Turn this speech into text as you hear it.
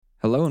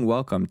Hello and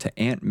welcome to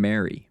Aunt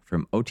Mary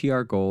from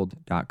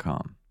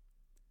OTRGold.com.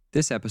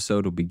 This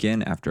episode will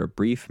begin after a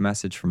brief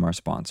message from our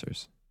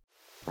sponsors.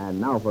 And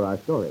now for our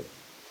story.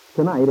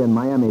 Tonight in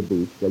Miami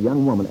Beach, a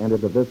young woman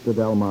entered the Vista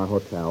Del Mar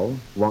Hotel,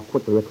 walked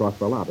quickly across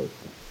the lobby.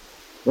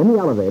 In the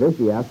elevator,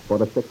 she asked for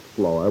the 6th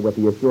floor with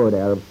the assured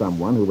air of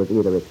someone who was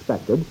either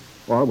expected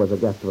or was a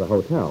guest of the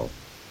hotel.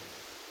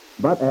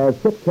 But as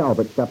Kitt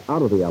Talbot stepped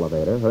out of the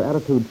elevator, her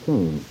attitude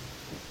changed.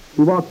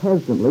 She walked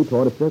hesitantly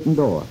toward a certain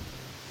door,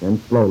 then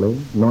slowly,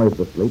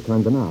 noiselessly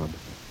turned the knob.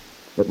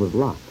 It was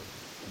locked.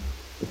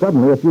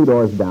 Suddenly, a few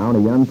doors down,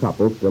 a young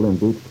couple, still in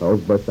beach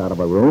clothes, burst out of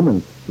a room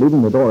and,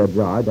 leaving the door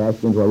ajar,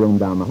 dashed into a room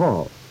down the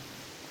hall.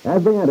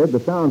 As they entered, the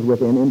sounds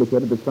within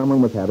indicated that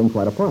someone was having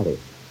quite a party.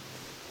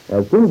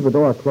 As soon as the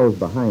door closed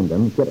behind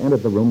them, Kitt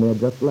entered the room they had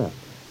just left.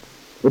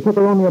 It took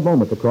her only a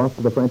moment to cross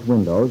to the French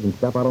windows and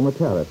step out on the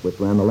terrace,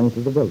 which ran the length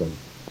of the building.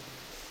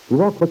 She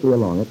walked quickly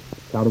along it,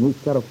 counting each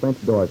set of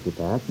French doors she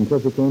passed, until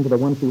she came to the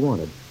one she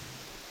wanted.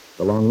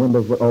 The long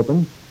windows were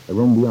open. The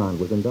room beyond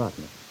was in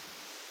darkness.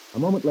 A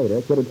moment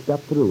later, Kitt had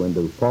stepped through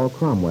into Paul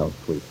Cromwell's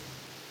suite.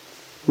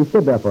 She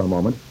stood there for a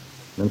moment,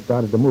 then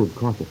started to move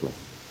cautiously.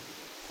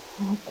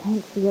 I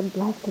can't see a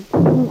blasted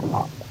thing.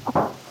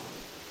 Oh,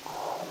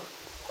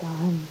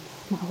 darn.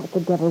 Now what the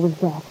devil was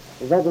that?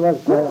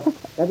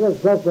 That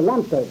was just the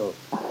lamp table.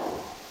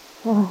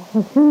 Oh,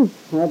 I see.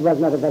 That was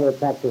not a very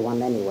attractive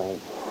one anyway.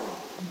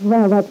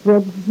 Well, that's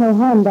good. No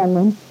harm done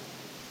then.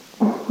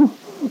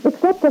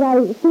 Except that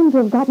I seem to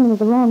have gotten into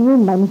the wrong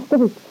room by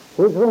mistake.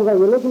 Which room were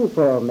you looking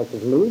for,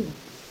 Mrs. Lee?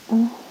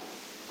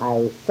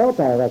 I thought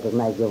I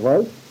recognized your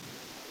voice.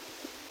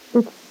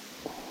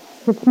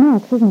 It's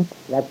Max, isn't it?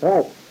 That's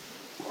right.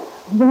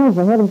 Well,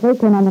 for heaven's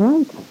sake, turn on the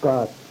light. Of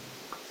course.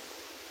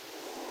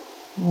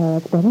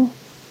 That's better.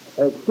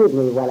 Excuse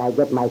me while I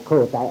get my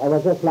coat. I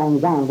was just lying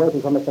down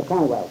waiting for Mr.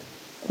 Cromwell.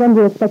 When do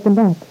you expect him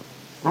back?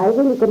 I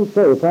really couldn't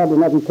say. Probably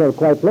not until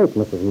quite late,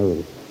 Mrs.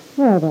 Lee.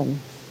 Well, then,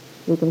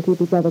 we can keep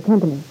each other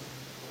company.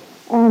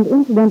 And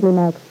incidentally,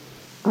 Max,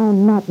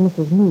 I'm not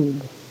Mrs.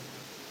 Meade.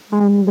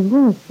 I'm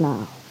divorced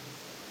now.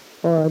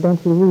 Or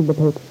don't you read the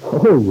papers?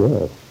 Oh,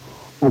 yes.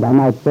 And I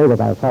might say that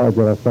I followed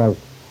your affairs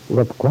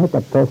with quite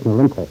a personal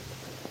interest.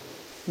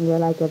 You're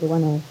like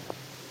everyone else.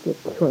 You're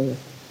curious.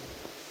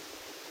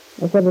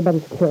 Yes,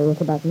 everybody's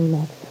curious about me,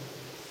 Max.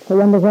 They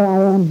wonder where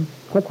I am,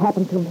 what's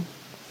happened to me.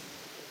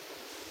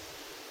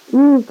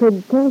 You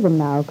could tell them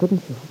now,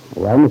 couldn't you?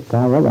 Well, Miss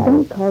Cromwell,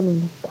 Don't call me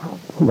Miss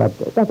Cromwell.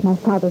 That's my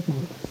father's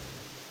name.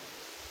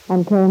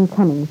 I'm Karen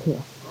Cummings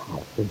here.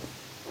 I see.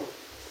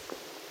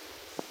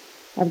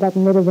 I've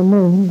gotten rid of the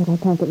name, but I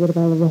can't get rid of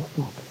all the rest,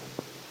 Max.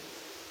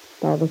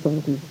 All the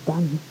things he's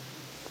done.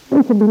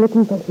 We should be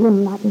looking for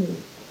him, not me.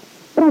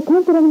 But I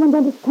can't get anyone to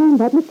understand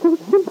that, and it's so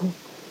simple.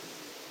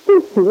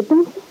 You see it,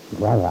 don't you?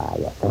 Well,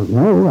 I don't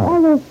know.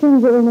 All those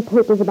things are in the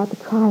papers about the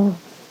trial.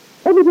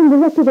 Everything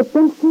directed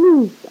against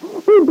me.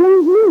 They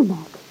blamed me,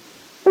 Max.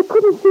 They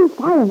couldn't see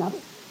far enough.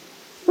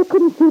 They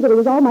couldn't see that it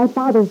was all my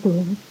father's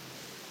doing.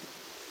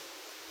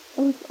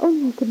 Oh, if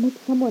only I could make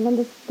someone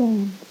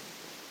understand.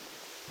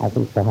 I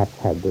think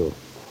perhaps I do.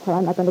 Well,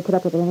 I'm not going to put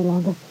up with it any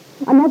longer.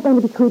 I'm not going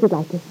to be treated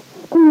like this.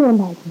 Can you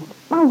imagine it?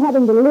 My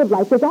having to live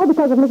like this, all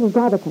because of Mrs.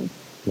 Brotherton.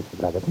 Mrs.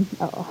 Brotherton?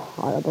 Oh,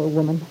 horrible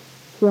woman.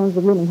 She owns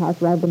the rooming house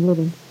where I've been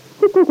living.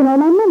 She's taken all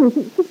my money.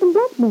 She's been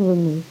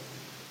blackmailing me.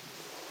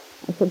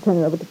 I should turn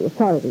her over to the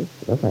authorities.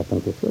 Yes, I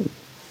think you should.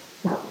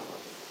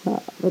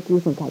 Oh, but do you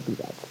think I'd be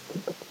that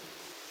stupid?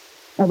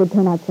 I would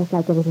turn out just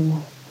like everything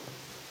else.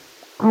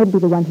 I'd be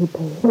the one who'd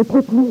pay. They'd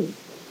take me.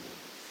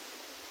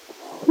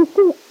 You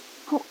see,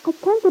 I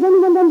can't get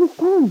anyone to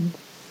understand.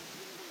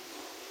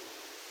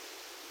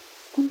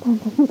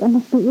 Sometimes I think I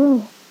must be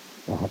ill.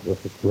 Perhaps you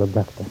should see a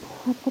doctor.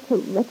 I have such a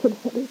wretched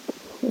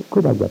headache.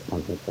 Could I get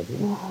something for you?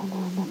 No,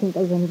 nothing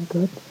does any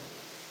good.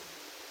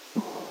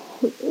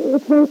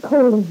 It's very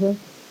cold in here.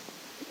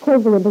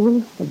 Close the window, will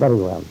you? Very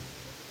well.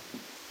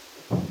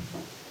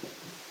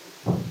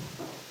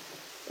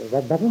 Is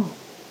that better?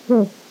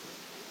 Yes.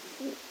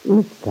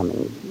 Miss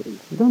Cummings,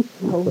 don't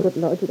you... Oh, good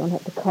Lord, you don't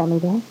have to call me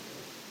that.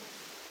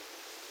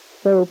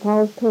 So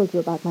Paul's told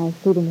you about my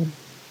shooting him.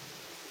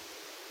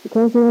 He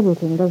tells you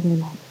everything, doesn't he,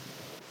 Max?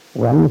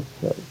 Well, Miss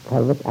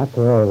Talbot,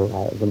 after all,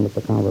 I've been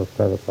Mr. Cromwell's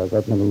service for a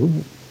great many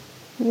years.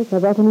 Yes,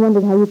 I've often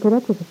wondered how you put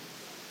up with it.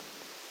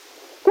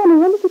 Tell me,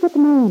 when did you get to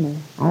Miami?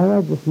 I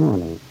arrived this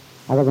morning.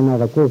 I was on my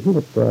vacation,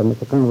 but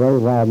Mr. Cromwell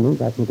wired me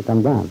to ask me to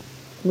come down.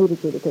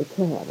 Needed you to take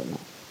care of him,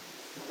 Max.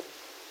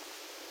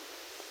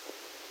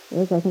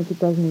 Yes, I think he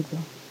does need you.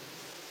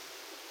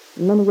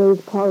 In many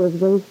ways, Paul is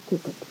very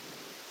stupid.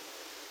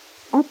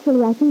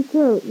 Actually, I think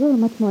you're a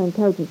much more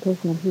intelligent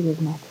person than he is,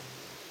 Max.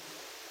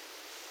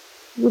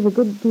 You have a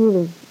good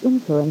deal of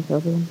influence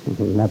over him.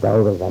 Not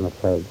always, I'm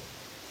afraid.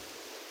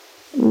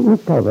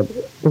 Miss Talbot,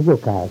 is your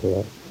car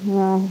here?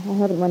 No, I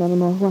haven't one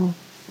anymore. Why?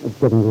 It's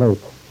getting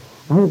late.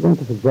 I was going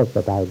to suggest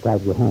that I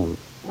drive you home.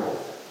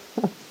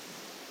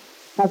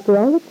 After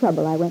all the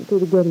trouble I went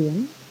through to get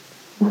in.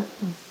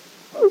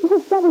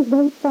 Yes, that was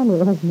very funny,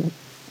 wasn't it?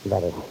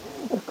 Very.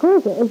 Of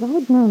course, if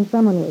I'd known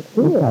someone was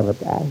here... Miss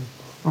Talbot,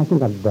 I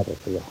think I'm better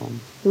for your home.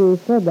 You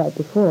said that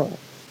before.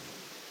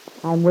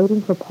 I'm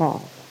waiting for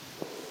Paul.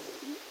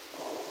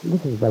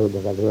 This is very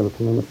disagreeable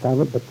to me, Miss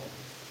Talbot, but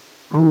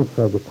I'm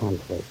afraid you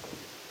can't wait.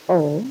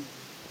 Oh?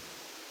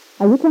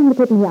 Are you trying to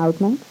put me out,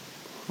 Max?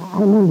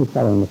 I'm only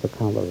following Mr.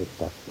 Conwell's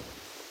instructions.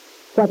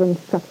 What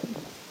instructions?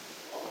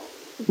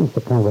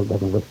 Mr. Conwell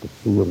doesn't wish to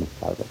see you, Miss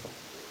Talbot.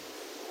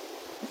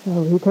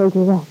 Oh, he told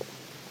you that.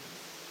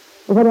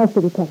 What else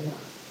did he tell you?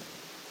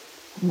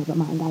 Never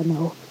mind, I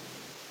know.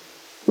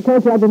 He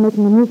told you I'd been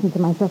making a nuisance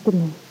of myself,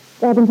 didn't he?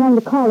 That I've been trying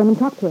to call him and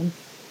talk to him.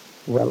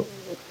 Well,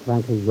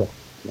 frankly, yes,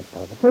 Miss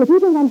Talbot. So if you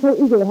think I'm so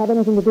eager to have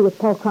anything to do with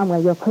Paul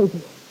Cromwell, you're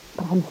crazy.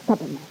 But I'm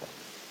stubborn, Max.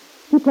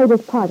 He played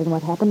his part in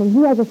what happened, and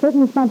he has a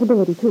certain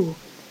responsibility, too.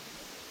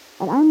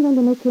 And I'm going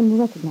to make him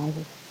recognize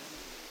it.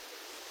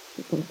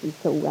 He thinks he's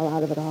so well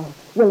out of it all.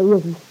 Well, he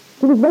isn't.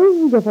 He was very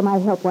eager for my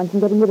help once in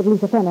getting rid of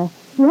Lisa Fenner.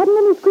 He hadn't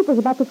any scruples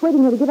about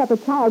persuading her to give up a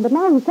child, but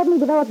now he's suddenly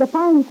developed a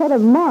fine set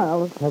of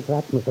morals. Well,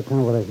 perhaps Mr.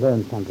 Conwell has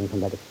learned something from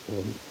that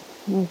experience.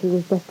 Yes, he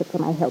was desperate for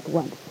my help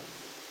once.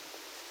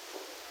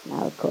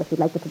 Now, of course, he'd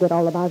like to forget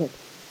all about it.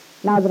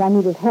 Now that I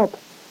need his help.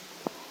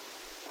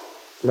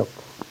 Look,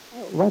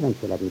 why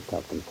don't you let me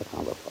talk to Mr.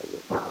 Conwell for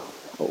you?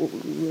 Oh,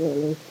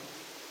 really?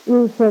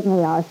 You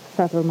certainly are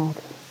subtle, Max.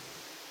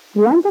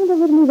 You aren't going to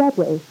get rid of me that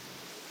way.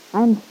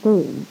 I'm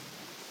staying.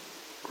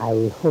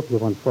 I hope you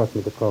won't force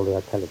me to call the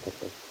hotel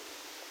detective.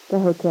 The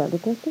hotel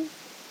detective?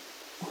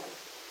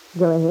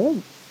 Go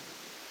ahead.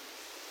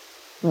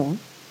 Well,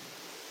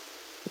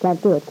 you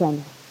can't do it, can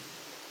you?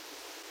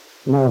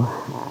 No,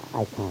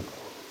 I can't.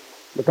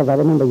 Because I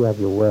remember you as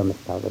you were,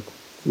 Miss Talbot.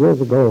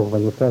 Years ago,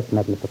 when you first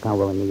met Mr.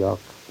 Conwell in New York.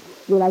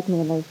 You liked me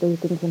in those days,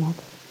 didn't you, Max?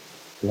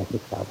 Yes,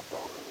 Miss Talbot.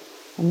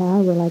 And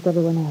now you're like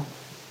everyone else.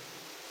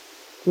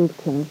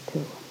 You've changed,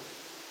 too.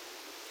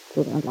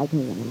 You don't like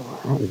me anymore.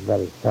 I'm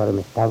very sorry,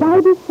 Miss Talbot. Why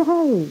be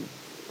sorry?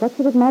 What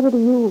should it matter to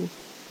you?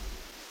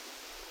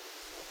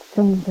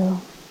 Strange,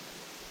 though.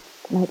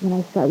 Tonight when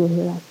I saw you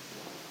here,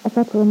 I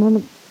thought for a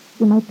moment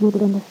you might be able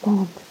to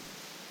understand.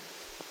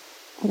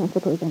 I don't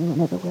suppose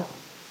anyone ever will.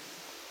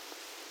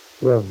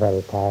 You're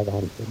very tired,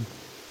 aren't you?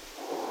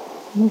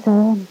 Yes, I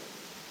am.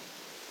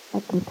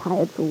 I've been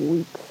tired for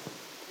weeks.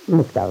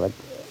 Miss Talbot,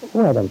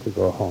 why don't you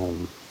go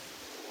home?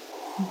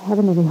 I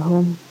haven't any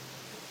home.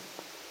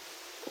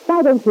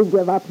 Why don't you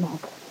give up,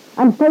 Max?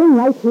 I'm staying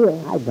right here.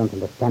 I don't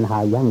understand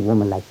how a young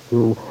woman like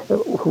you,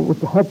 who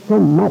had so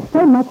much...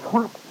 So much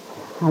what?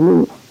 I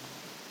mean...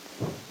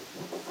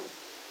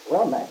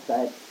 Well, Max,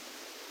 I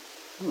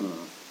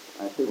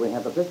see we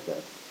have a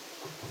visitor.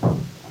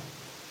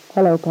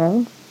 Hello,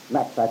 Paul.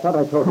 Max, I thought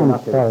I told you I'm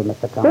not to... sorry,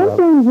 Mr. Don't Conwell.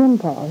 blame him,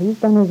 Paul. He's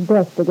done his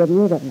best to get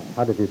rid of me.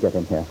 How did you get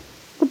in here?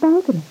 The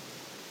balcony.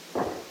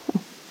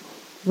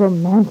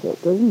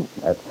 Romantic, isn't it?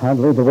 That's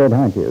hardly the word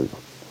I'd use.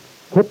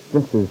 Kitt,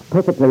 this is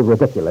perfectly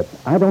ridiculous.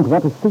 I don't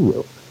want to see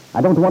you.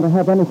 I don't want to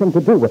have anything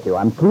to do with you.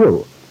 I'm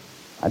through.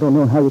 I don't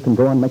know how you can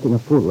go on making a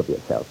fool of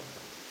yourself.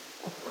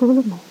 A fool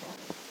of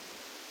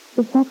myself?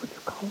 Is that what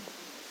you call it?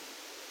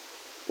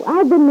 Well,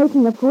 I've been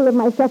making a fool of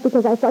myself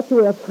because I thought you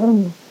were a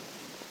friend.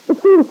 It's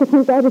foolish to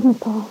think that, isn't it,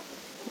 Paul?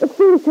 It's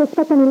foolish to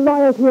expect any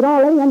loyalty at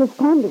all, any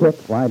understanding.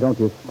 Kitt, why don't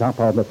you stop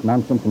all this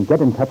nonsense and get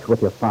in touch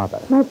with your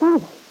father? My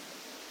father?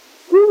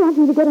 You want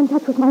me to get in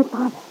touch with my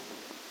father?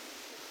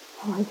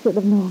 Oh, I should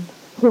have known.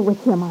 You're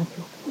with him, aren't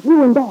you?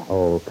 You and Dad.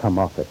 Oh, come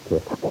off it,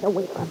 Kitt. Get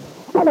away from me.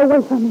 Get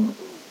away from me.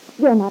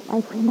 You're not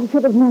my friend. I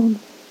should have known.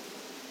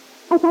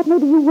 I thought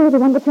maybe you were the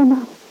one, but you're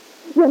not.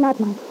 You're not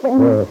my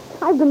friend. Yes.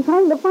 I've been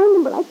trying to find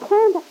him, but I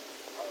can't.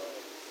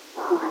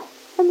 Oh,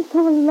 I'm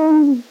so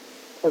alone.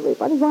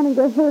 Everybody wanting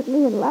to hurt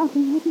me and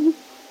laughing at me.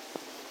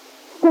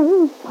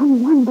 There is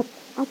someone, but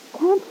I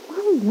can't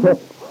find him.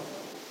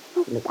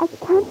 I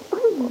can't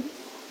find him.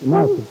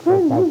 No, she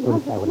said I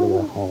think I when you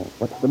were home.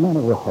 What's the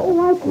matter with her? Oh,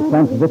 I It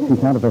sounds as if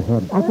she's out of her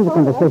head. After the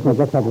conversation I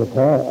just had with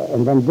her,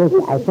 and then this,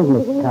 I think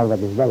Miss Calvert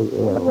is very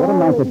ill. What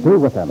am I to do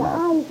with her,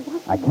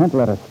 Max? I can't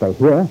let her stay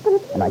here,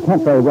 and I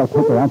can't very well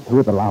take her out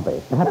through the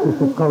lobby. Perhaps you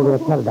should call the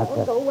hotel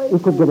doctor. You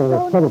could get her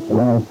a therapy.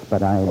 Yes,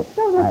 but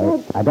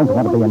I don't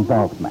want to be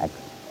involved, Max.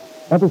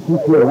 Ever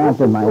since you arrived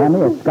in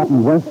Miami, it's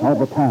gotten worse all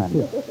the time.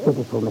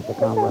 Pitiful, Mr.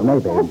 Conwell.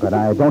 Maybe, but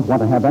I don't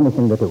want to have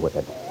anything to do with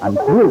it. I'm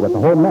through with the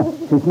whole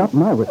mess. She's not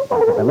my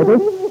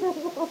responsibility.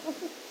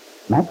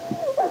 Max,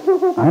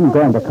 I'm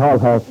going to call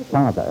her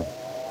father.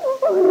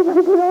 Oh, if I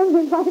could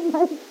only find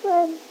my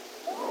friend.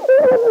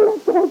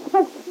 Let that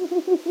touch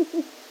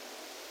me.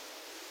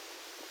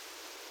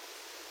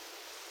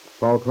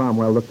 Paul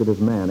Cromwell looked at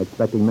his man,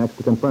 expecting Max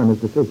to confirm his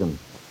decision.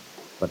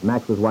 But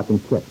Max was watching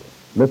Kitt,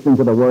 listening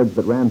to the words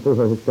that ran through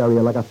her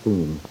hysteria like a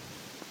theme.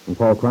 And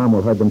Paul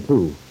Cromwell heard them,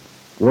 too.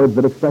 Words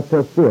that expressed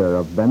her fear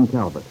of Ben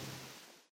Calvert.